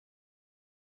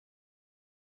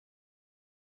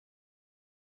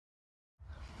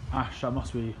Ash, that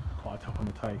must be quite a tough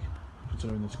undertake,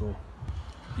 considering the score.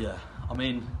 Yeah, I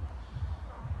mean,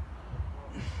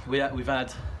 we've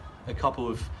had a couple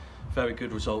of very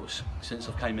good results since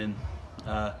I've came in.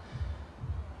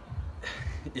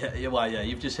 Yeah,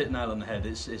 you've just hit the nail on the head.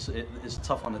 It's a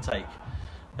tough undertake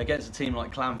against a team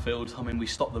like Clanfield. I mean, we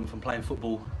stopped them from playing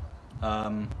football.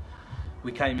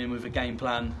 We came in with a game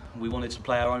plan. We wanted to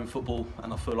play our own football,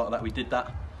 and I feel like that we did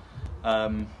that.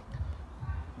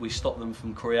 We stopped them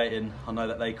from creating. I know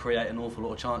that they create an awful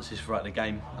lot of chances throughout the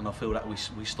game, and I feel that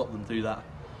we stopped them do that.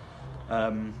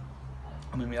 I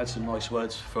mean, we had some nice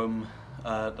words from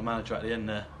the manager at the end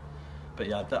there, but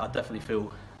yeah, I definitely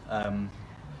feel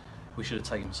we should have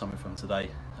taken something from today,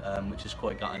 which is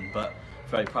quite gutting. But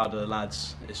very proud of the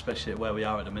lads, especially at where we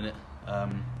are at the minute,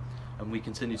 and we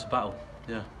continue to battle.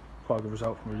 Yeah, quite a good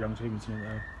result from a young team, isn't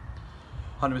it?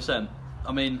 Though 100%.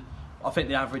 I mean, I think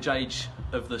the average age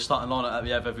of the starting lineup that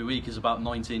we have every week is about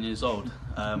 19 years old.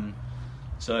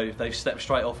 So they've stepped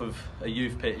straight off of a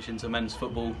youth pitch into men's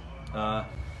football.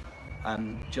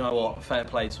 And do you know what? Fair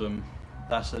play to them.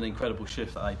 That's an incredible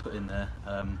shift that they put in there.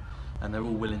 And they're all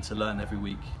willing to learn every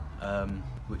week,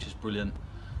 which is brilliant.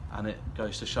 And it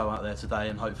goes to show out there today,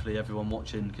 and hopefully everyone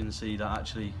watching can see that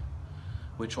actually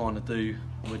we're trying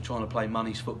to play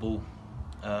money's football.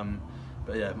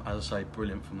 But yeah, as I say,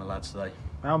 brilliant from the lads today.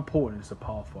 How important is the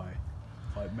pathway,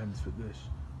 like men's for this,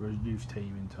 or a youth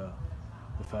team into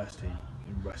the first team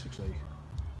in Wessex League?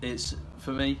 It's,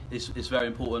 for me, it's very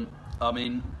important. I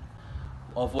mean,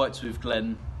 I've worked with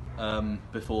Glenn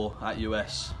before at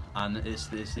US, and it's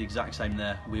the exact same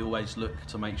there. We always look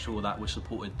to make sure that we're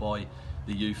supported by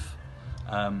the youth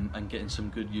and getting some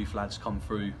good youth lads come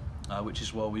through, which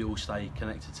is why we all stay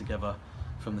connected together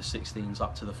from the 16s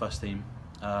up to the first team.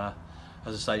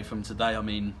 As I say, from today, I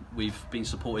mean, we've been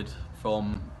supported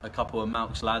from a couple of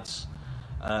Malk's lads.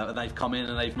 They've come in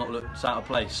and they've not looked out of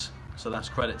place. So that's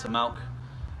credit to Malk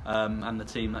and the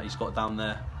team that he's got down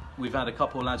there. We've had a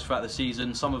couple of lads throughout the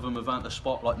season. Some of them have earned a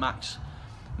spot, like Max.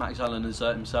 Max Allen has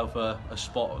earned himself a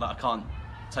spot that I can't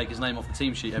take his name off the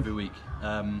team sheet every week.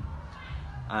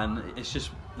 And it's just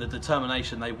the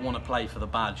determination. They want to play for the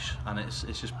badge, and it's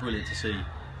just brilliant to see.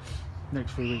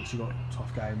 Next 3 weeks you've got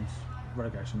tough games,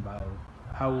 relegation battle.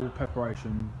 How will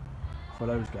preparation for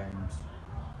those games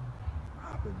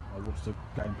happen? Or what's the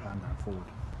game plan going forward?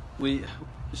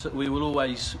 We will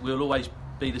always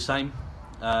be the same.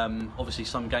 Obviously,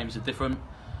 some games are different.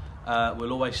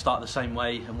 We'll always start the same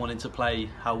way and wanting to play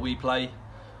how we play,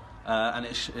 and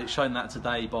it's shown that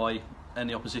today by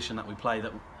any opposition that we play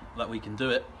that we can do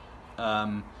it.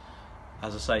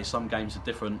 As I say, some games are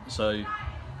different, so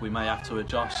we may have to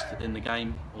adjust in the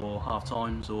game or half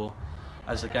times or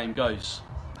as the game goes.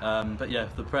 But yeah,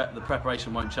 the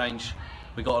preparation won't change.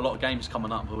 We've got a lot of games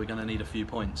coming up, but we're going to need a few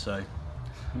points, so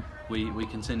we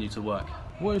continue to work.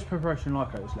 What is preparation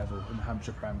like at this level in the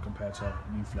Hampshire Prem compared to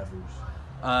youth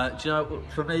levels? Do you know,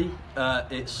 for me,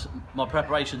 my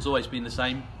preparation's always been the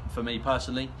same for me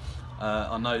personally.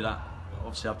 I know that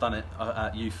obviously I've done it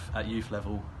at youth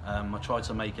level. I try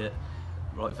to make it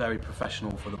like very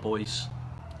professional for the boys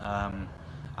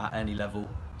at any level.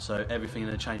 So everything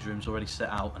in the change room's already set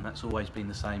out, and that's always been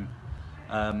the same.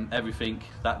 Everything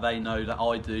that they know that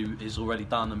I do is already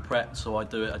done and prepped, so I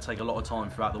do it. I take a lot of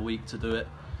time throughout the week to do it.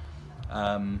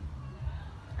 And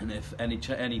if any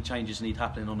changes need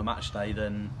happening on the match day,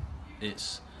 then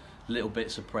it's little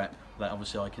bits of prep that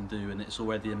obviously I can do, and it's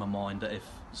already in my mind that if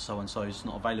so and so is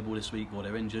not available this week or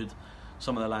they're injured,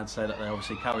 some of the lads say that they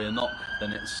obviously carry a knock,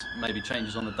 then it's maybe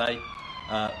changes on the day.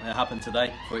 It happened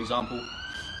today, for example.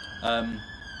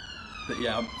 But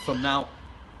yeah, from now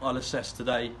I'll assess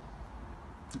today,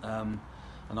 and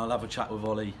I'll have a chat with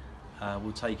Ollie.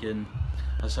 We'll take in,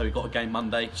 as I say, we've got a game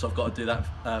Monday, so I've got to do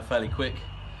that fairly quick,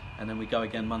 and then we go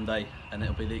again Monday, and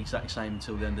it'll be the exact same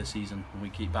until the end of the season, and we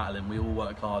keep battling. We all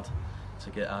work hard to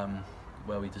get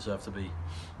where we deserve to be.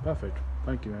 Perfect.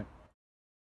 Thank you, mate.